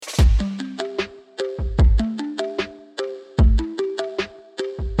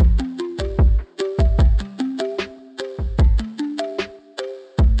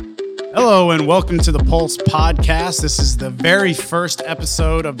Hello and welcome to the Pulse Podcast. This is the very first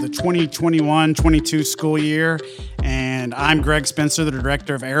episode of the 2021-22 school year, and I'm Greg Spencer, the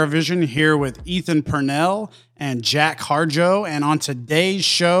director of AeroVision, here with Ethan Purnell and Jack Harjo. And on today's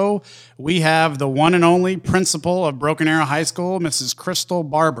show, we have the one and only principal of Broken Arrow High School, Mrs. Crystal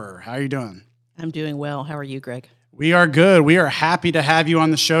Barber. How are you doing? I'm doing well. How are you, Greg? We are good. We are happy to have you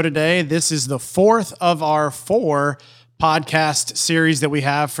on the show today. This is the fourth of our four podcast series that we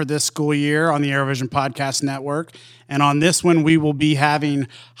have for this school year on the AeroVision Podcast Network. And on this one, we will be having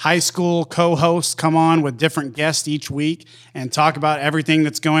high school co-hosts come on with different guests each week and talk about everything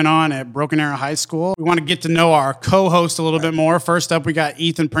that's going on at Broken Arrow High School. We want to get to know our co-host a little bit more. First up, we got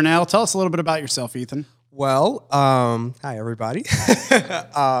Ethan Purnell. Tell us a little bit about yourself, Ethan. Well, hi, everybody.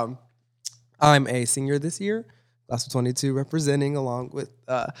 I'm a senior this year, class of 22, representing along with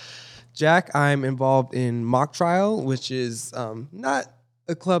Jack. I'm involved in mock trial, which is not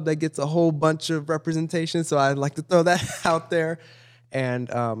a club that gets a whole bunch of representation, so I'd like to throw that out there. And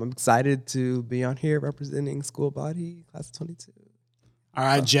I'm excited to be on here representing school body, class of 22. All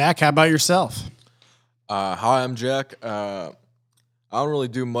right, Jack, how about yourself? Hi, I'm Jack. I don't really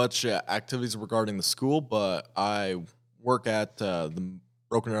do much activities regarding the school, but I work at the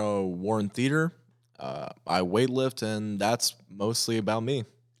Broken Arrow Warren Theater. I weightlift, and that's mostly about me.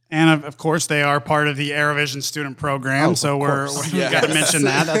 And of course, they are part of the AeroVision student program, so we've got to mention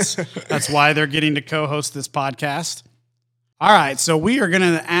that. That's why they're getting to co-host this podcast. All right, so we are going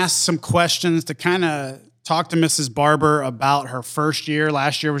to ask some questions to kind of talk to Mrs. Barber about her first year.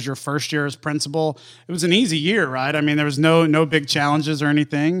 Last year was your first year as principal. It was an easy year, right? I mean, there was no big challenges or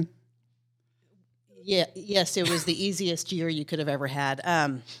anything. Yeah, yes, it was the easiest year you could have ever had.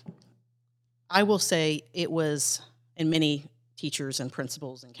 I will say it was, and many teachers and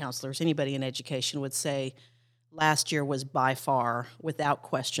principals and counselors, anybody in education would say last year was by far, without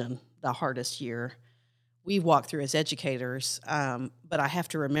question, the hardest year we've walked through as educators. But I have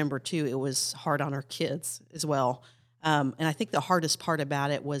to remember, too, it was hard on our kids as well. And I think the hardest part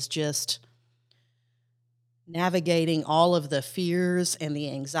about it was just navigating all of the fears and the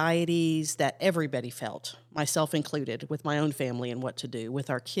anxieties that everybody felt, myself included, with my own family and what to do,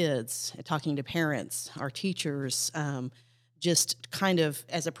 with our kids, and talking to parents, our teachers. Just kind of,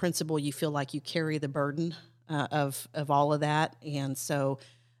 as a principal, you feel like you carry the burden of all of that. And so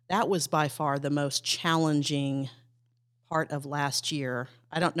that was by far the most challenging part of last year.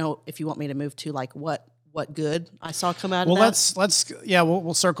 I don't know if you want me to move to like what good I saw come out of that.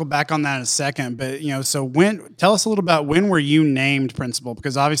 We'll circle back on that in a second. But, so tell us a little about when were you named principal?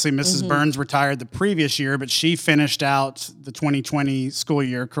 Because obviously Mrs. Burns retired the previous year, but she finished out the 2020 school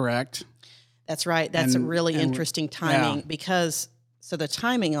year, correct? That's right. That's a really interesting timing because the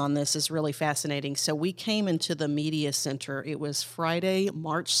timing on this is really fascinating. So we came into the media center. It was Friday,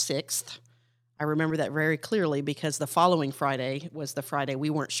 March 6th. I remember that very clearly because the following Friday was the Friday. We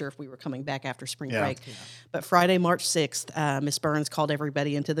weren't sure if we were coming back after spring break. Yeah. But Friday, March 6th, Ms. Burns called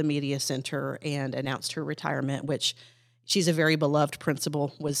everybody into the media center and announced her retirement, which she's a very beloved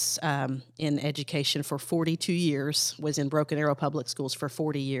principal, was in education for 42 years, was in Broken Arrow Public Schools for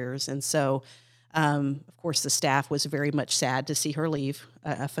 40 years. And so, of course, the staff was very much sad to see her leave,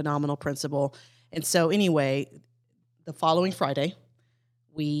 a phenomenal principal. And so anyway, the following Friday,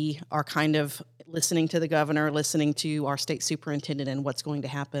 we are kind of listening to the governor, listening to our state superintendent and what's going to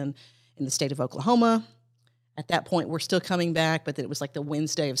happen in the state of Oklahoma. At that point, we're still coming back, but it was like the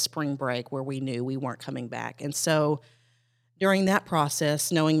Wednesday of spring break where we knew we weren't coming back. And so during that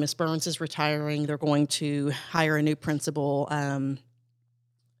process, knowing Ms. Burns is retiring, they're going to hire a new principal.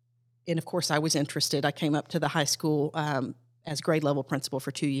 And of course, I was interested. I came up to the high school as grade level principal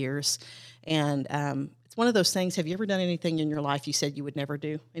for 2 years. And it's one of those things, have you ever done anything in your life you said you would never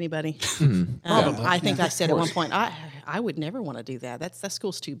do? Anybody? I think I said at one point, I would never want to do that. That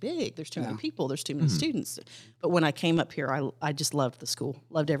school's too big. There's too many people. There's too many students. But when I came up here, I just loved the school,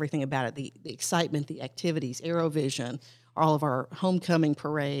 loved everything about it, the excitement, the activities, AeroVision, all of our homecoming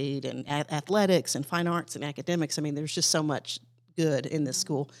parade and athletics and fine arts and academics. I mean, there's just so much good in this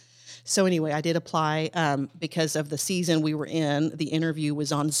school. So anyway, I did apply because of the season we were in. The interview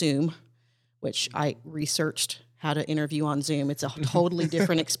was on Zoom, which I researched how to interview on Zoom. It's a totally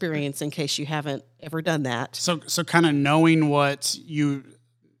different experience in case you haven't ever done that. So kind of knowing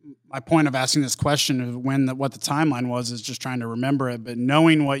my point of asking this question of what the timeline was is just trying to remember it, but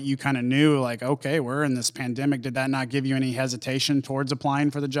knowing what you kind of knew, like, okay, we're in this pandemic, did that not give you any hesitation towards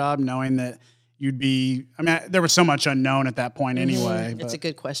applying for the job, knowing that there was so much unknown at that point anyway. It's a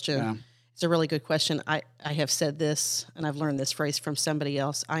good question. Yeah. It's a really good question. I have said this, and I've learned this phrase from somebody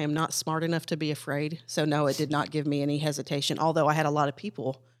else. I am not smart enough to be afraid. So no, it did not give me any hesitation, although I had a lot of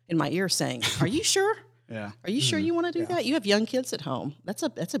people in my ear saying, "Are you sure? Yeah. Are you sure you want to do that? You have young kids at home. That's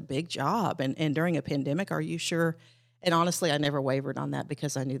a big job. And during a pandemic, are you sure?" And honestly, I never wavered on that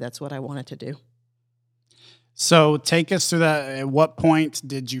because I knew that's what I wanted to do. So take us through that. At what point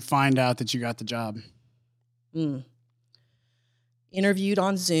did you find out that you got the job? Interviewed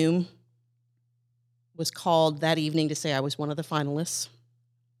on Zoom, was called that evening to say I was one of the finalists.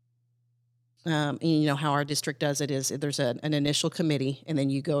 And you know how our district does it is there's an initial committee, and then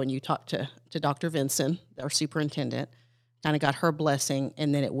you go and you talk to Dr. Vinson, our superintendent, kind of got her blessing,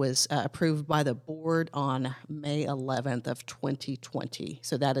 and then it was approved by the board on May 11th of 2020.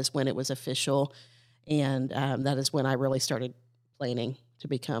 So that is when it was official, and that is when I really started planning to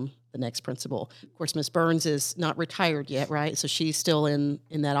become the next principal. Of course, Ms. Burns is not retired yet, right? So she's still in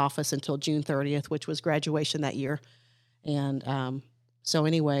that office until June 30th, which was graduation that year. And so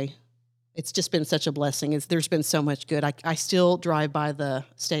anyway, it's just been such a blessing. There's been so much good. I still drive by the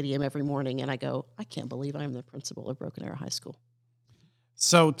stadium every morning and I go, I can't believe I'm the principal of Broken Arrow High School.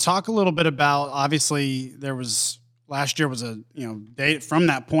 So talk a little bit about, obviously last year was a, date from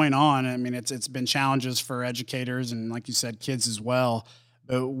that point on. I mean, it's been challenges for educators and, like you said, kids as well.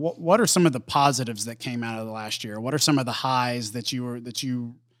 But what are some of the positives that came out of the last year? What are some of the highs that you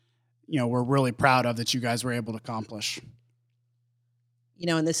were really proud of that you guys were able to accomplish?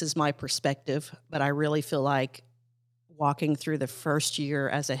 And this is my perspective, but I really feel like walking through the first year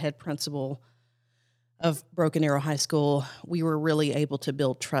as a head principal of Broken Arrow High School, we were really able to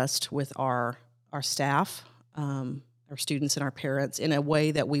build trust with our staff, our students and our parents in a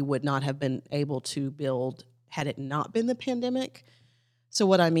way that we would not have been able to build had it not been the pandemic. So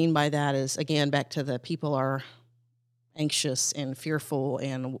what I mean by that is, again, back to the people are anxious and fearful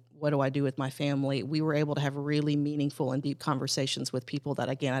and what do I do with my family? We were able to have really meaningful and deep conversations with people that,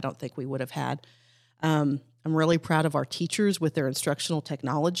 again, I don't think we would have had. I'm really proud of our teachers with their instructional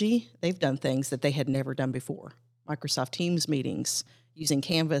technology. They've done things that they had never done before. Microsoft Teams meetings, using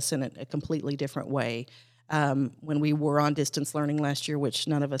Canvas in a completely different way. When we were on distance learning last year, which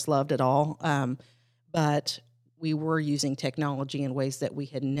none of us loved at all, but we were using technology in ways that we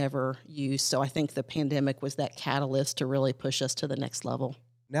had never used. So I think the pandemic was that catalyst to really push us to the next level.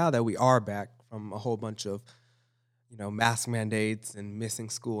 Now that we are back from a whole bunch of, mask mandates and missing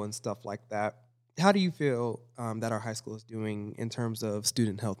school and stuff like that, how do you feel that our high school is doing in terms of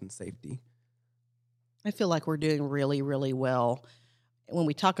student health and safety? I feel like we're doing really, really well. When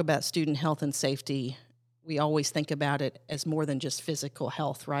we talk about student health and safety, we always think about it as more than just physical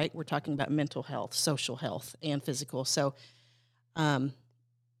health, right? We're talking about mental health, social health, and physical. So, I'm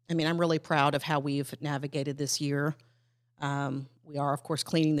really proud of how we've navigated this year. We are, of course,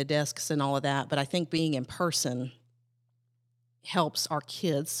 cleaning the desks and all of that, but I think being in person helps our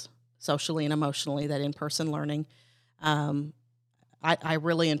kids socially and emotionally, that in-person learning. I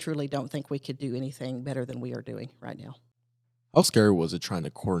really and truly don't think we could do anything better than we are doing right now. How scary was it trying to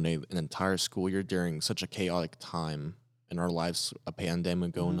coordinate an entire school year during such a chaotic time in our lives, a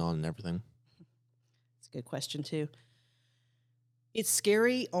pandemic going on and everything? It's a good question, too. It's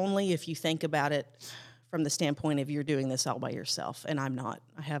scary only if you think about it from the standpoint of you're doing this all by yourself, and I'm not.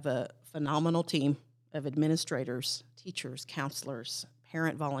 I have a phenomenal team of administrators, teachers, counselors,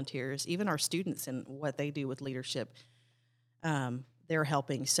 parent volunteers, even our students and what they do with leadership. They're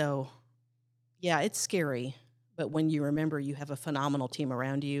helping. So, yeah, it's scary. But when you remember you have a phenomenal team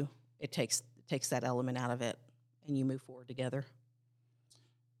around you, it takes that element out of it, and you move forward together.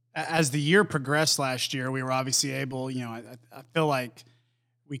 As the year progressed last year, we were obviously able, I feel like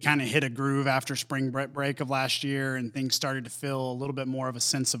we kind of hit a groove after spring break of last year, and things started to feel a little bit more of a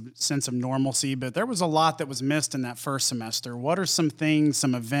sense of normalcy. But there was a lot that was missed in that first semester. What are some things,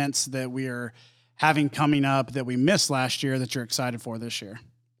 some events that we are having coming up that we missed last year that you're excited for this year?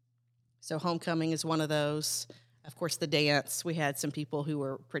 So homecoming is one of those. Of course, the dance, we had some people who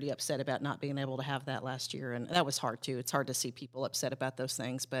were pretty upset about not being able to have that last year, and that was hard, too. It's hard to see people upset about those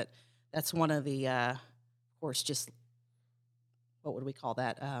things, but that's one of the, of course, just, what would we call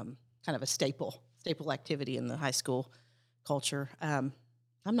that, kind of a staple activity in the high school culture. I'm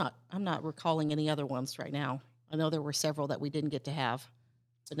not recalling any other ones right now. I know there were several that we didn't get to have,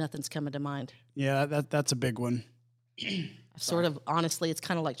 but nothing's coming to mind. Yeah, that's a big one. Sort of, honestly, it's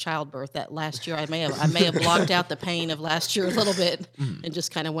kind of like childbirth. That last year, I may have blocked out the pain of last year a little bit and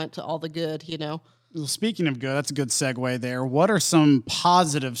just kind of went to all the good, Well, speaking of good, that's a good segue there. What are some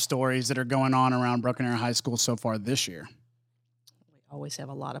positive stories that are going on around Broken Arrow High School so far this year? We always have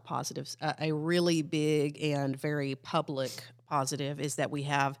a lot of positives. A really big and very public positive is that we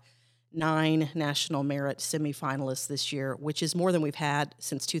have 9 National Merit semifinalists this year, which is more than we've had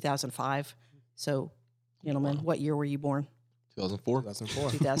since 2005. So, gentlemen, what year were you born? 2004.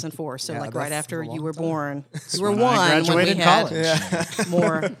 2004. So Yeah, like right that's after a you long were time. born. You were when I one when we graduated had college.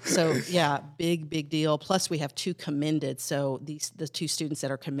 more. So yeah, big deal. Plus we have 2 commended. So the 2 students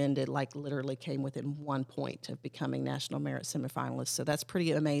that are commended like literally came within 1 point of becoming National Merit semifinalists. So that's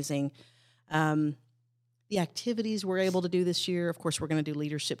pretty amazing. The activities we're able to do this year, of course, we're going to do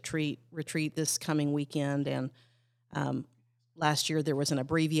leadership retreat this coming weekend. And last year there was an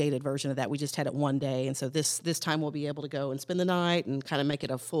abbreviated version of that. We just had it one day. And so this time we'll be able to go and spend the night and kind of make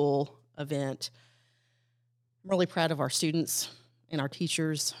it a full event. I'm really proud of our students and our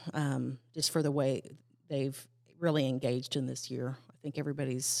teachers just for the way they've really engaged in this year. I think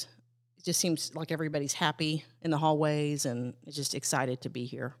it just seems like everybody's happy in the hallways and just excited to be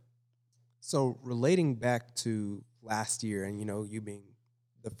here. So relating back to last year, and you being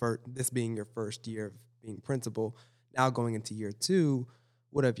this being your first year of being principal, now going into year 2,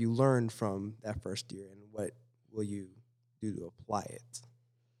 what have you learned from that first year, and what will you do to apply it?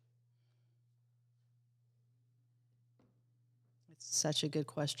 It's such a good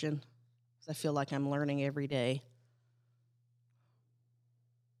question. I feel like I'm learning every day.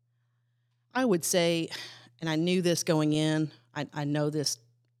 I would say, and I knew this going in, I know this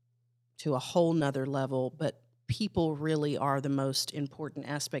to a whole nother level, but people really are the most important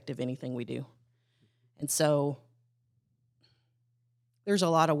aspect of anything we do. And so there's a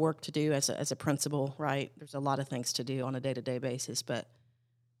lot of work to do as a principal, right? There's a lot of things to do on a day-to-day basis, but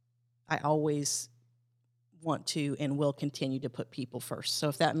I always want to and will continue to put people first. So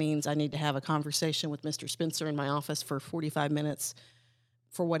if that means I need to have a conversation with Mr. Spencer in my office for 45 minutes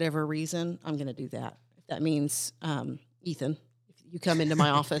for whatever reason, I'm going to do that. If that means, Ethan, if you come into my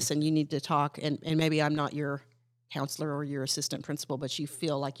office and you need to talk, and maybe I'm not your counselor or your assistant principal, but you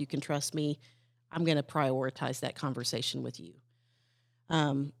feel like you can trust me, I'm going to prioritize that conversation with you.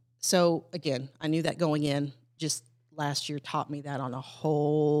 So again, I knew that going in. Just last year taught me that on a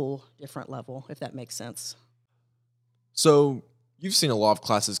whole different level, if that makes sense. So you've seen a lot of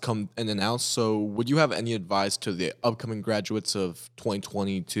classes come and announce. So would you have any advice to the upcoming graduates of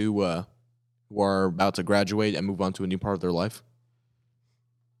 2022 who are about to graduate and move on to a new part of their life?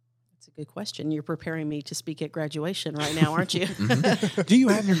 That's a good question. You're preparing me to speak at graduation right now, aren't you? Do you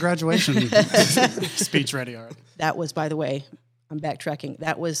have your graduation speech ready already? That was, by the way, I'm backtracking.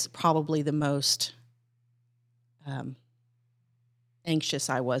 That was probably the most anxious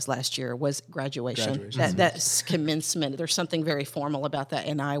I was last year was graduation. That's commencement. There's something very formal about that,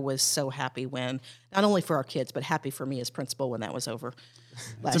 and I was so happy when, not only for our kids, but happy for me as principal when that was over.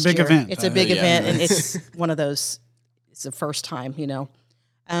 It's a big event. It's a big event, and it's one of those. It's the first time,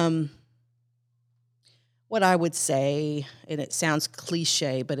 What I would say, and it sounds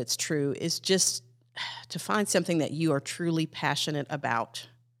cliche, but it's true, is just to find something that you are truly passionate about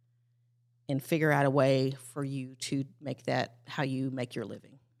and figure out a way for you to make that how you make your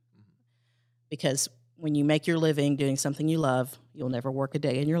living. Because when you make your living doing something you love, you'll never work a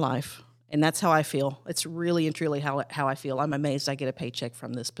day in your life. And that's how I feel. It's really and truly how I feel. I'm amazed I get a paycheck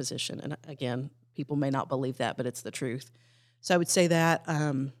from this position. And again, people may not believe that, but it's the truth. So I would say that.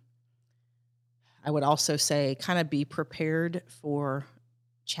 I would also say kind of be prepared for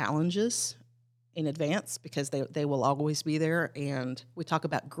challenges in advance, because they will always be there. And we talk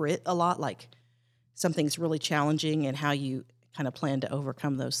about grit a lot, like something's really challenging and how you kind of plan to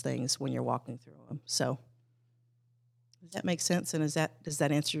overcome those things when you're walking through them. So does that make sense? And does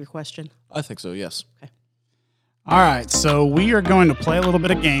that answer your question? I think so, yes. Okay. All right, so we are going to play a little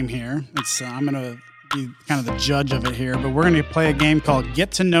bit of game here. I'm going to be kind of the judge of it here, but we're going to play a game called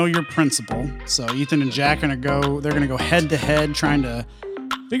Get to Know Your Principal. So Ethan and Jack are going to go head to head trying to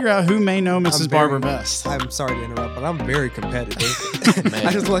figure out who may know Mrs. Barber best. I'm sorry to interrupt, but I'm very competitive.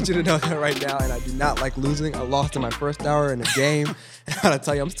 I just want you to know that right now, and I do not like losing. I lost in my first hour in a game. And I gotta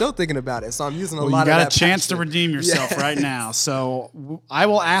tell you, I'm still thinking about it, so I'm using a lot of that. You got a chance to redeem yourself right now. So I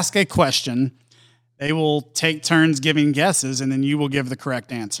will ask a question. They will take turns giving guesses, and then you will give the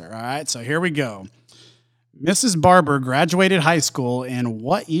correct answer. All right, so here we go. Mrs. Barber graduated high school in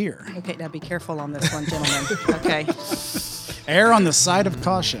what year? Okay, now be careful on this one, gentlemen. Okay. Err on the side of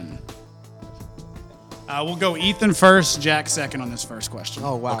caution. We'll go Ethan first, Jack second on this first question.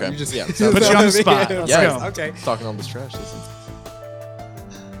 Oh, wow. Okay. You just Yeah. Put you on the spot. Let's Yeah. go. Okay. Talking all this trash.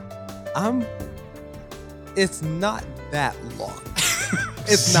 It's not that long.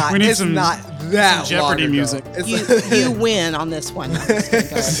 It's not. We need it's some- not that some Jeopardy long ago. music. It's- You win on this one. No, I'm just kidding.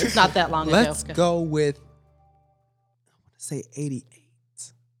 Go ahead. It's not that long ago. Let's go with, I want to say 88.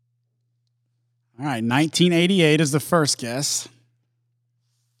 All right, 1988 is the first guess.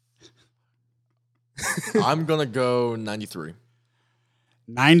 I'm going to go 93.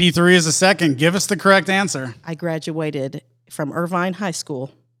 93 is the second. Give us the correct answer. I graduated from Irvine High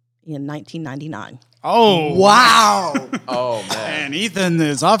School in 1999. Oh, Wow. Oh man. and Ethan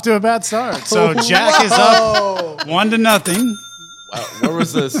is off to a bad start. So Jack is up 1-0. Wow. Where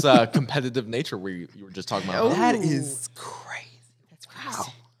was this competitive nature you were just talking about? That is crazy. That's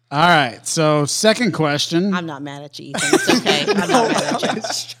crazy. All right. So second question. I'm not mad at you, Ethan. It's okay. I'm not mad at you.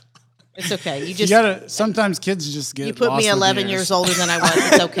 It's okay. You just Sometimes kids just get. you put lost me with 11 years older than I was.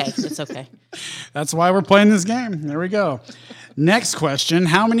 It's okay. It's okay. That's why we're playing this game. There we go. Next question.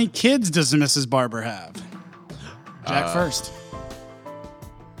 How many kids does Mrs. Barber have? Jack first.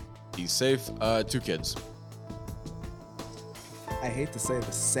 He's safe. 2 kids. I hate to say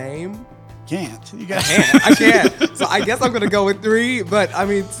the same. Can't. You got. I can't. So I guess I'm gonna go with 3. But I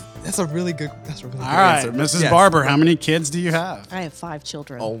mean, that's a really good. That's a really good All right, answer. Mrs. Yes. Barber. How many kids do you have? I have 5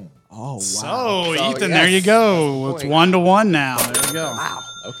 children. Oh. Oh wow. So, So, Ethan, yes. there you go. It's Point. 1-1 now. There we go. Wow.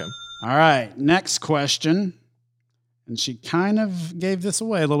 Okay. All right. Next question. And she kind of gave this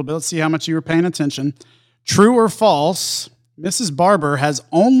away a little bit. Let's see how much you were paying attention. True or false? Mrs. Barber has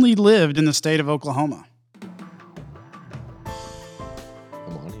only lived in the state of Oklahoma. Come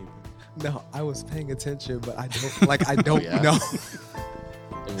on. Ethan. No, I was paying attention, but I don't like. I don't yeah. know.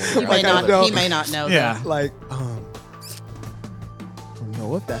 He may Like, I not. don't- He may not know. Yeah. Like, I don't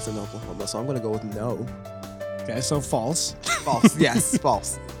know if that's in Oklahoma, so I'm gonna go with no. Okay, so false. False. Yes,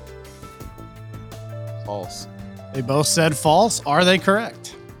 false. False. They both said false. Are they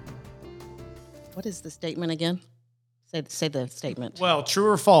correct? What is the statement again? Say the statement. Well, true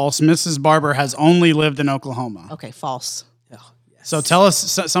or false, Mrs. Barber has only lived in Oklahoma. Okay, false. Oh, yes. So tell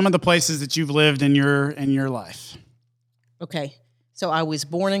us some of the places that you've lived in your life. Okay, so I was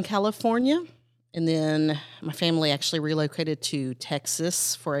born in California, and then my family actually relocated to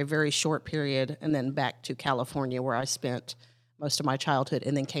Texas for a very short period, and then back to California where I spent most of my childhood,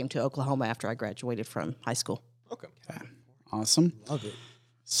 and then came to Oklahoma after I graduated from high school. Okay. Awesome. Love it.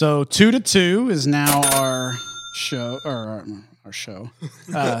 So 2-2 is now our show, or our show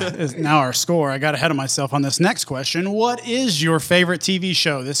is now our score. I got ahead of myself on this next question. What is your favorite TV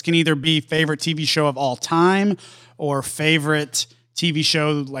show? This can either be favorite TV show of all time or favorite TV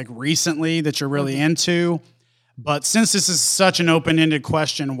show like recently that you're really into. But since this is such an open-ended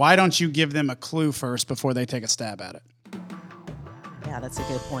question, why don't you give them a clue first before they take a stab at it? Yeah, that's a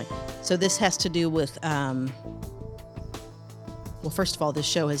good point. So this has to do with, well, first of all, this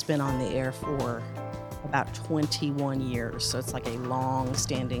show has been on the air for about 21 years. So it's like a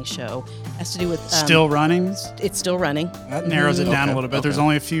long-standing show. It has to do with... Still running? It's still running. That narrows it down a Okay, little bit. okay. There's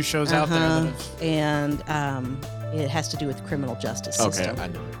only a few shows out there that have... And it has to do with the criminal justice Okay. system. I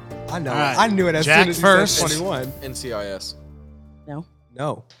knew it. I know. All right. I knew it as Jack soon as you first. said 21. NCIS. No?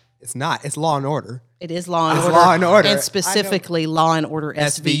 No, it's not. It's Law and Order. It is Law and It's Order. Law and Order. I know. And specifically Law and Order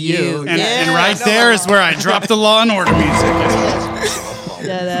SVU. SVU. And, Yeah. and right there is where I dropped the Law and Order music.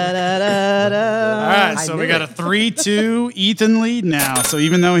 Da-da-da-da-da. All right, I so knew we got it. a 3-2 Ethan lead now. So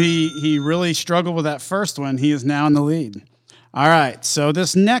even though he really struggled with that first one, he is now in the lead. All right, so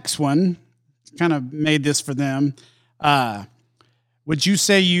this next one kind of made this for them. Would you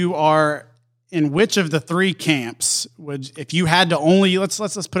say you are in which of the 3 camps? If you had to only let's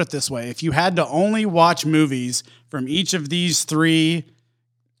put it this way: if you had to only watch movies from each of these 3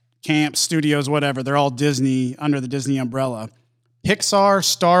 camps, studios, whatever, they're all Disney under the Disney umbrella. Pixar,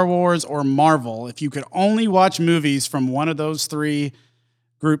 Star Wars, or Marvel, if you could only watch movies from one of those 3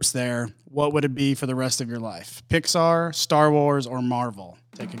 groups there, what would it be for the rest of your life? Pixar, Star Wars, or Marvel?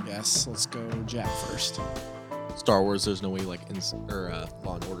 Take a guess. Let's go Jack first. Star Wars. There's no way like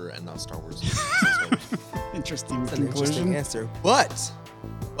Law and Order and not Star Wars. Interesting That's an interesting conclusion. answer. But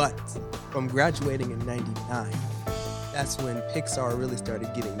from graduating in 99, that's when Pixar really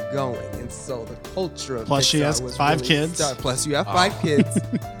started getting going. And so the culture of Plus Pixar she has was 5 really kids. Plus you have 5 kids.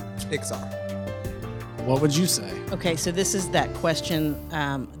 Pixar. What would you say? Okay, so this is that question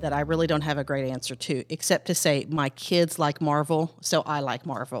that I really don't have a great answer to, except to say my kids like Marvel, so I like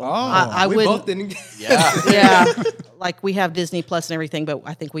Marvel. I we wouldn't. both didn't. Yeah. Yeah, like we have Disney Plus and everything, but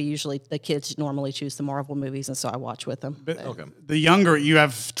I think the kids normally choose the Marvel movies, and so I watch with them. But Okay. The younger, you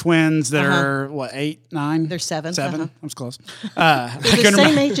have twins that are, what, 8, 9? They're 7. 7? Uh-huh. I was close. They're the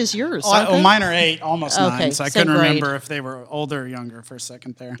same age as yours. aren't they? Mine are 8, almost 9, Okay, so I same couldn't grade. remember if they were older or younger for a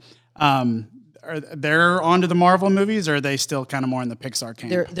second there. They're onto the Marvel movies, or are they still kind of more in the Pixar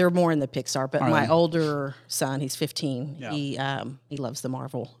camp? They're more in the Pixar, but my they? older son, he's 15. Yeah. He loves the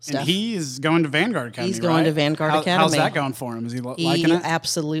Marvel and stuff. he is going to Vanguard Academy. He's going right? to Vanguard How's Academy. that going for him? Is he He liking it?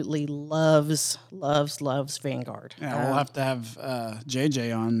 absolutely loves Vanguard. Yeah, we'll have to have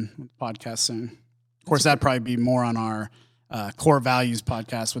JJ on the podcast soon. Of course, that'd probably be more on our core values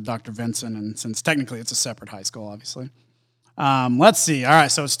podcast with Dr. Vincent, and since technically it's a separate high school, obviously. Let's see. All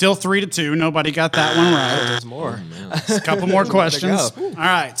right, so it's still 3-2. Nobody got that one right. There's more. A couple more questions. go. All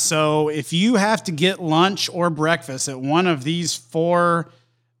right, so if you have to get lunch or breakfast at one of these 4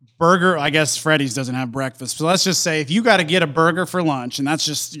 burger, I guess Freddy's doesn't have breakfast, so let's just say if you got to get a burger for lunch, and that's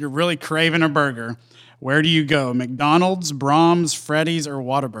just, you're really craving a burger, where do you go? McDonald's, Brahms, Freddy's, or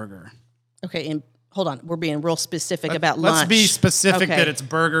Whataburger? Okay, and hold on. We're being real specific about lunch. Let's be specific Okay. that it's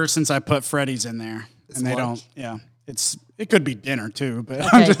burger since I put Freddy's in there. And they lunch. don't, yeah. It could be dinner too, but I'm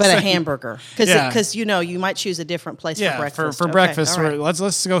Okay, just but a saying. hamburger. Yeah. Because you might choose a different place for Yeah, breakfast. for Okay, breakfast. all right.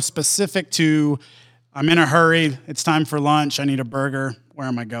 Let's go specific to, I'm in a hurry. It's time for lunch. I need a burger. Where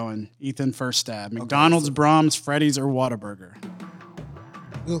am I going? Ethan, first stab. McDonald's, Brahms, Freddy's, or Whataburger?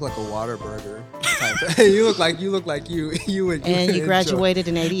 You look like a Whataburger type. you look like you would. And you graduated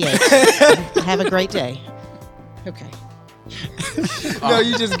in 88. Have a great day. Okay. No,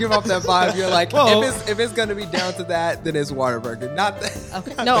 you just give off that vibe. You're like, Well- if it's gonna be down to that, then it's Whataburger. Not that.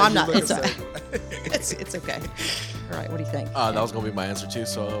 Okay. No, I'm not. You look It's upset. it's okay. All right. What do you think? That was gonna be my answer too,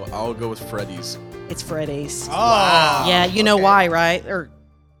 so I'll go with Freddy's. It's Freddy's. Oh. Yeah, you know why, right? Or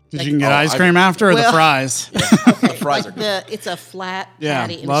Because you can get Oh, ice cream after or the Well- fries? okay, fries like are it's a flat Yeah,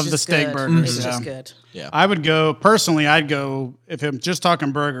 patty. And love it's the just steak good. burgers, It's yeah. just good. Yeah. I would go, personally, I'd go, if I'm just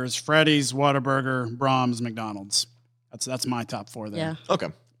talking burgers, Freddy's, Whataburger, Brahms, McDonald's. That's my top 4 there. Yeah. Okay.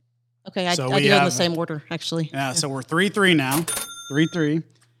 Okay, I So do we it in the have- same order, actually. Yeah, so we're 3-3 now. 3-3.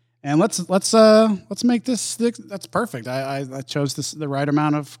 And let's make this, that's perfect. I chose the right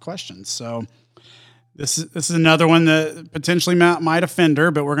amount of questions. So this is another one that potentially might offend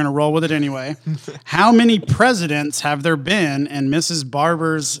her, but we're going to roll with it anyway. How many presidents have there been in Mrs.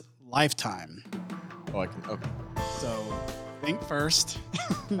 Barber's lifetime? Oh, I can. Okay. So think first.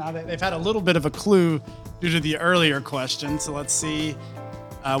 Now that they've had a little bit of a clue due to the earlier question. So let's see.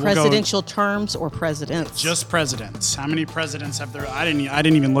 We'll go Presidential terms or presidents? just presidents. How many presidents have there? I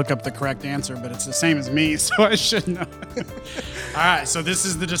didn't even look up the correct answer, but it's the same as me, so I should know. All right, so this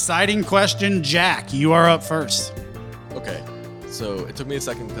is the deciding question. Jack, you are up first. Okay. So it took me a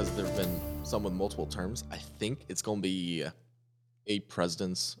second because there have been some with multiple terms. I think it's going to be 8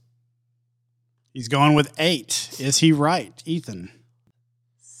 presidents. He's going with 8. Is he right, Ethan?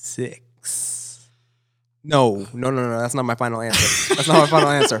 6. No. That's not my final answer. That's not my final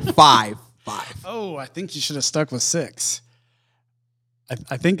answer. 5. Oh, I think you should have stuck with 6.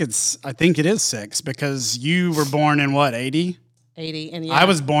 I think it is 6 because you were born in what, 80? 80. And yeah, I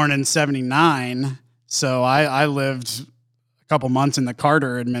was born in 79, so I lived a couple months in the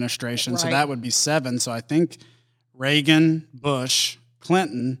Carter administration, so Right. that would be 7. So I think Reagan, Bush,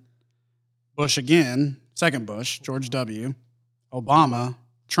 Clinton, Bush again, second Bush, George W., Obama,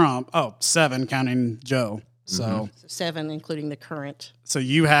 Trump. 7 counting Joe. So 7, including the current. so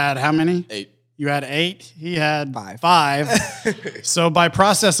you had how many? 8. You had 8. He had 5. 5. So by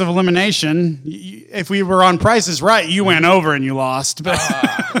process of elimination, if we were on Prices Right, you went over and you lost. But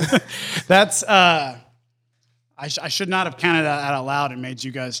that's I should not have counted that out loud and made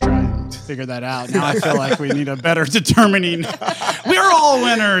you guys try and figure that out. Now I feel like we need a better determining. We're all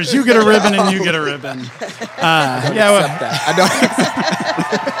winners. You get a ribbon and you get a ribbon. I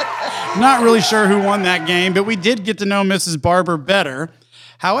don't. Not really sure who won that game, but we did get to know Mrs. Barber better.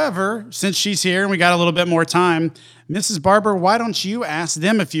 However, since she's here and we got a little bit more time, Mrs. Barber, why don't you ask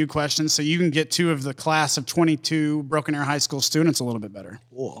them a few questions so you can get 2 of the class of 22 Broken Arrow High School students a little bit better?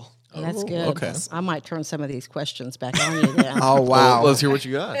 Whoa. That's good. okay. I might turn some of these questions back on you then. Oh wow. Let's hear what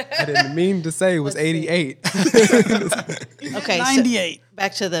you got. I didn't mean to say it was 88. Okay, 98. so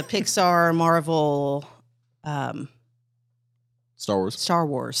back to the Pixar, Marvel, Star Wars. Star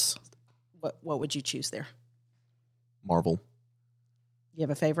Wars. What would you choose there? Marvel. You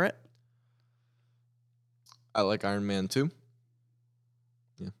have a favorite? I like Iron Man 2.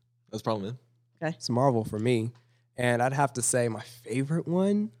 Yeah. That's probably it. It's Marvel for me. And I'd have to say my favorite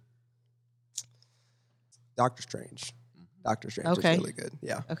one, Doctor Strange. Doctor Strange Okay. is really good.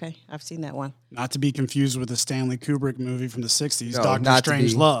 Yeah. Okay, I've seen that one. Not to be confused with the Stanley Kubrick movie from the 60s, No, Doctor not to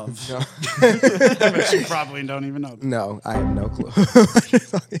Strange be. Love. No. But you probably don't even know that. No, I have no clue. What you're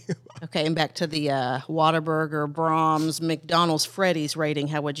talking about. Okay, and back to the Whataburger, Brahms, McDonald's, Freddy's rating.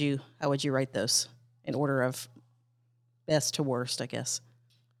 How would you rate those in order of best to worst? I guess.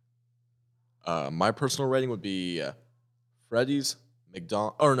 My personal rating would be Freddy's,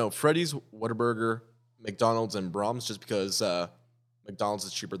 Freddy's, Whataburger, McDonald's, and Brahms, just because McDonald's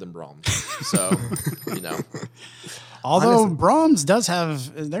is cheaper than Brahms. So, you know. Although Honestly. Brahms does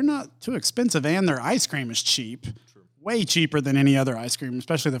have, they're not too expensive and their ice cream is cheap. Way cheaper than any other ice cream,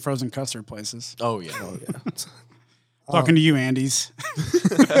 especially the frozen custard places. Oh, yeah. Oh yeah. Talking to you, Andy's.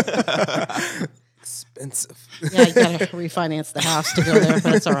 expensive. Yeah, you gotta refinance the house to go there, but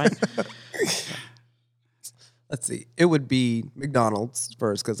that's all right. Let's see. It would be McDonald's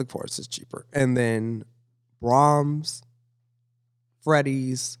first because, of course, it's cheaper. And then Brahms,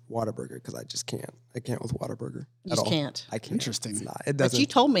 Freddy's, Whataburger because I just can't. I can't with Whataburger. You just can't. I can't. Interesting. It's not. It But doesn't. you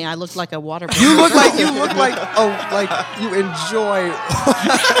told me I looked like a water. You look like you enjoy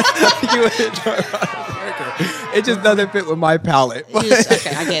Whataburger. It just doesn't fit with my palate.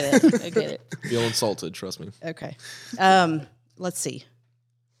 Okay, I get it. Feel insulted, trust me. Okay. Let's see.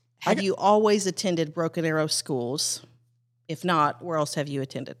 Have you always attended Broken Arrow schools? If not, where else have you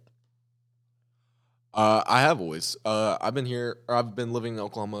attended? I have always. I've been living in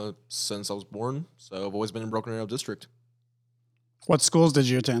Oklahoma since I was born, so I've always been in Broken Arrow District. What schools did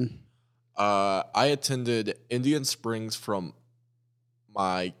you attend? I attended Indian Springs from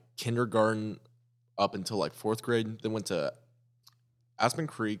my kindergarten up until like 4th grade. Then went to Aspen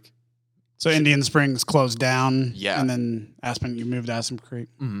Creek. So Indian Springs closed down. Yeah. And then you moved to Aspen Creek.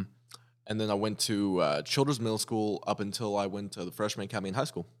 Mm-hmm. And then I went to Children's Middle School up until I went to the Freshman Academy in high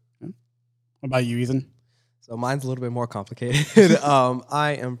school. What about you, Ethan? So mine's a little bit more complicated.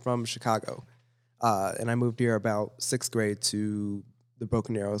 I am from Chicago, and I moved here about 6th grade to the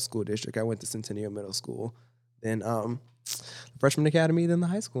Broken Arrow School District. I went to Centennial Middle School, then the Freshman Academy, then the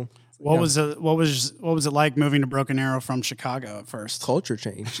high school. What was it like moving to Broken Arrow from Chicago at first? Culture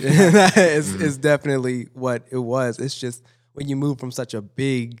change. That is definitely what it was. It's just when you move from such a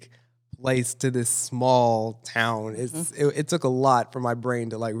big place to this small town, it took a lot for my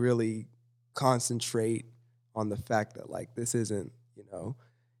brain to like really concentrate on the fact that like this isn't,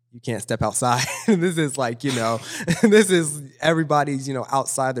 you can't step outside. This is like, this is everybody's,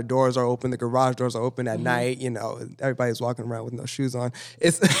 outside, the doors are open, the garage doors are open at night, everybody's walking around with no shoes on.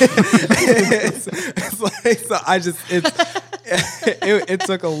 It's like, so it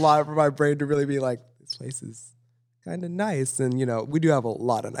took a lot for my brain to really be like, this place is kind of nice. And, we do have a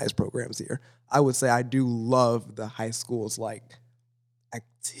lot of nice programs here. I would say I do love the high school's like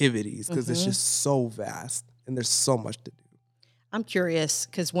activities because it's just so vast and there's so much to do. I'm curious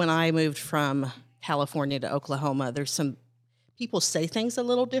because when I moved from California to Oklahoma, there's some people say things a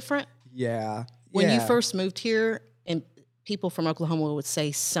little different. Yeah. When you first moved here and people from Oklahoma would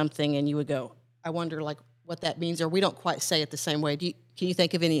say something and you would go, I wonder like what that means, or we don't quite say it the same way. Can you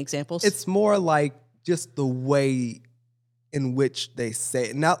think of any examples? It's more like just the way in which they say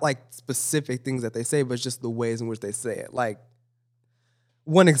it, not like specific things that they say, but just the ways in which they say it. Like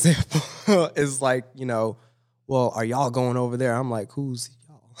one example is like, well, are y'all going over there? I'm like, who's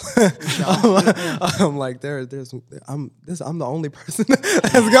y'all? I'm like, I'm the only person that's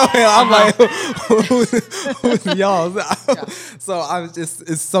going. I'm like, who's y'all? So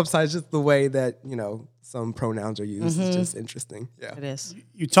it's sometimes just the way that, some pronouns are used is just interesting. Yeah. It is.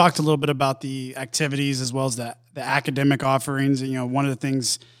 You talked a little bit about the activities as well as the academic offerings. And, one of the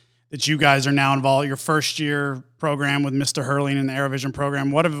things that you guys are now involved, your first year program with Mr. Hurling in the AeroVision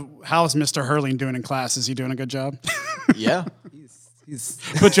program. How is Mr. Hurling doing in class? Is he doing a good job? Yeah. He's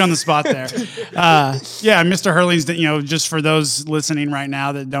Put you on the spot there. Mr. Hurling's, just for those listening right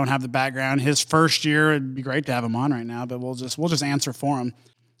now that don't have the background, his first year, it'd be great to have him on right now, but we'll just answer for him.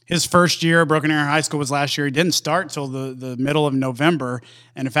 His first year at Broken Arrow High School was last year. He didn't start till the middle of November.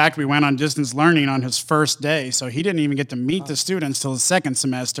 And in fact, we went on distance learning on his first day. So he didn't even get to meet the students till his second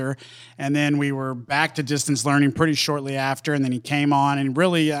semester. And then we were back to distance learning pretty shortly after. And then he came on and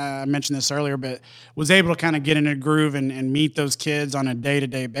really, I mentioned this earlier, but was able to kind of get in a groove and meet those kids on a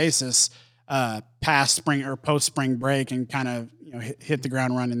day-to-day basis past spring or post-spring break and kind of hit the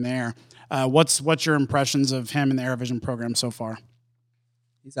ground running there. What's your impressions of him in the AeroVision program so far?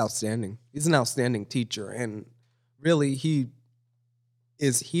 He's outstanding. He's an outstanding teacher, and really he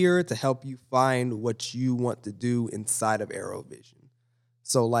is here to help you find what you want to do inside of AeroVision.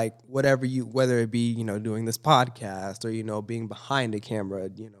 So like whether it be, doing this podcast or, being behind the camera,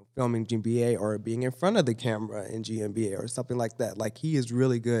 filming GMBA or being in front of the camera in GMBA or something like that. Like he is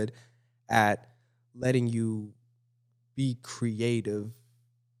really good at letting you be creative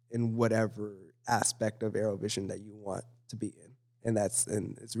in whatever aspect of AeroVision that you want to be in. And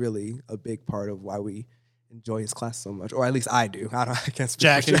it's really a big part of why we enjoy his class so much, or at least I do. I can't speak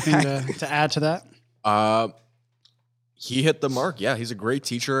Jack, for Jack. anything to add to that? He hit the mark. Yeah, he's a great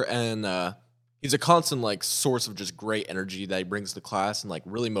teacher, and he's a constant like source of just great energy that he brings to the class, and like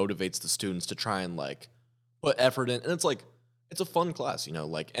really motivates the students to try and like put effort in. And it's a fun class,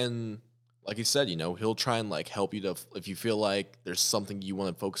 and like he said, he'll try and like help you to if you feel like there's something you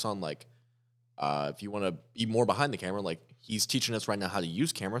want to focus on, like if you want to be more behind the camera, like. He's teaching us right now how to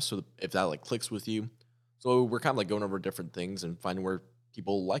use cameras, so if that like clicks with you. So we're kind of like going over different things and finding where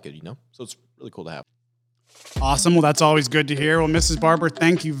people like it, So it's really cool to have. Awesome. Well, that's always good to hear. Well, Mrs. Barber,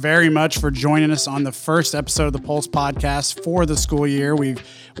 thank you very much for joining us on the first episode of the Pulse Podcast for the school year. We've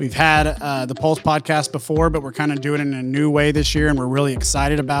had the Pulse Podcast before, but we're kind of doing it in a new way this year, and we're really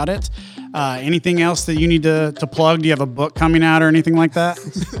excited about it. Anything else that you need to plug? Do you have a book coming out or anything like that?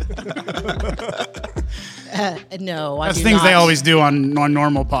 No, I That's do things not. they always do on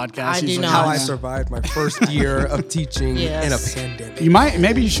normal podcasts. I do usually. not. How I survived my first year of teaching Yes. in a pandemic.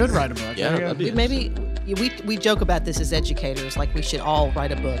 Maybe you should write a book. Yeah, There you go. that'd be Maybe we joke about this as educators, like we should all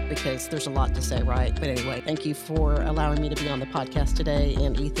write a book because there's a lot to say, right? But anyway, thank you for allowing me to be on the podcast today.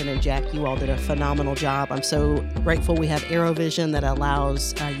 And Ethan and Jack, you all did a phenomenal job. I'm so grateful we have AeroVision that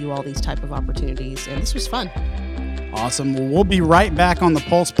allows you all these type of opportunities. And this was fun. Awesome. Well, we'll be right back on the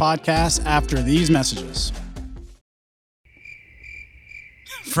Pulse Podcast after these messages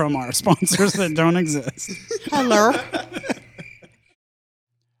from our sponsors that don't exist. Hello.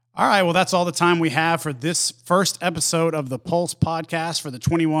 All right, well, that's all the time we have for this first episode of the Pulse Podcast for the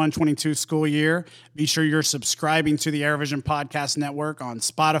 21-22 school year. Be sure you're subscribing to the AeroVision Podcast Network on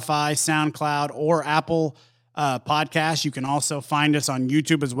Spotify, SoundCloud, or Apple Podcasts. You can also find us on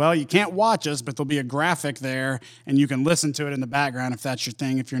YouTube as well. You can't watch us, but there'll be a graphic there, and you can listen to it in the background if that's your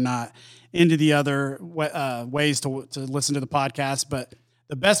thing, if you're not into the other ways to listen to the podcast. But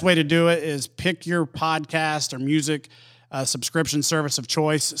the best way to do it is pick your podcast or music subscription service of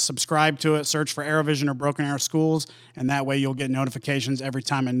choice, subscribe to it, search for AeroVision or Broken Arrow Schools, and that way you'll get notifications every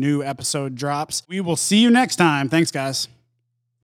time a new episode drops. We will see you next time. Thanks, guys.